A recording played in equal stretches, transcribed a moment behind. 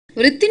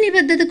వృత్తి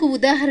నిబద్ధతకు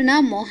ఉదాహరణ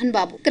మోహన్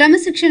బాబు.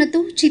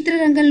 క్రమశిక్షణతో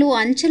చిత్రరంగంలో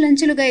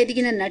అంచెలంచెలుగా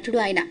ఎదిగిన నటుడు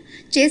ఆయన.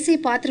 చేసే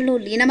పాత్రలో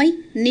లీనమై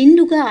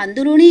నిండుగా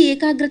అందులోనే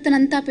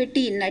ఏకాగ్రతనంతా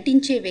పెట్టి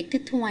నటించే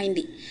వ్యక్తిత్వం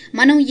అయింది.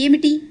 మనం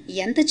ఏమిటి,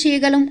 ఎంత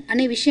చేయగలం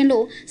అనే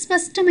విషయంలో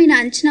స్పష్టమైన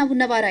అంచనా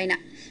ఉన్నవారాయన.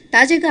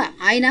 తాజాగా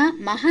ఆయన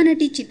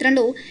మహానటి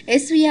చిత్రంలో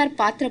ఎస్వీఆర్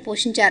పాత్ర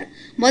పోషించారు.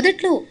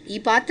 మొదట్లో ఈ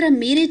పాత్ర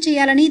మీరే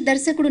చేయాలని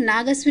దర్శకుడు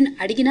నాగశ్విన్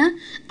అడిగినా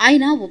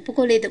ఆయన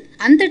ఒప్పుకోలేదు.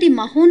 అంతటి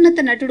మహోన్నత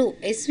నటుడు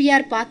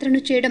ఎస్వీఆర్ పాత్రను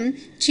చేయడం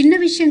చిన్న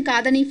విషయం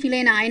కాదని ఫీల్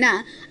అయిన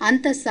ఆయన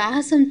అంత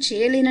సాహసం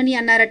చేయలేనని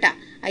అన్నారట.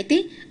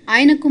 అయితే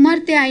ఆయన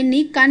కుమార్తె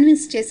ఆయన్ని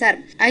కన్విన్స్ చేశారు.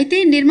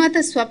 అయితే నిర్మాత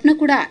స్వప్న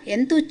కూడా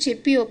ఎంతో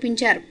చెప్పి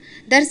ఒప్పించారు.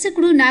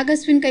 దర్శకుడు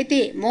నాగశ్విన్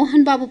కైతే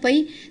మోహన్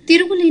బాబుపై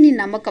తిరుగులేని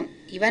నమ్మకం.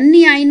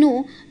 ఇవన్నీ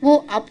ఆయన్ను ఓ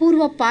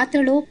అపూర్వ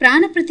పాత్రలో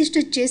ప్రాణప్రతిష్ఠ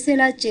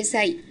చేసేలా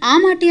చేశాయి. ఆ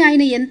మాటే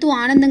ఆయన ఎంతో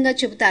ఆనందంగా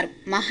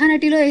చెబుతారు.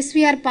 మహానటిలో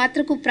ఎస్వీఆర్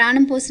పాత్రకు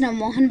ప్రాణం పోసిన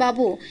మోహన్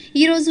బాబు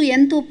ఈరోజు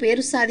ఎంతో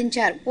పేరు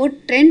సాధించారు. ఓ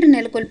ట్రెండ్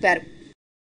నెలకొల్పారు.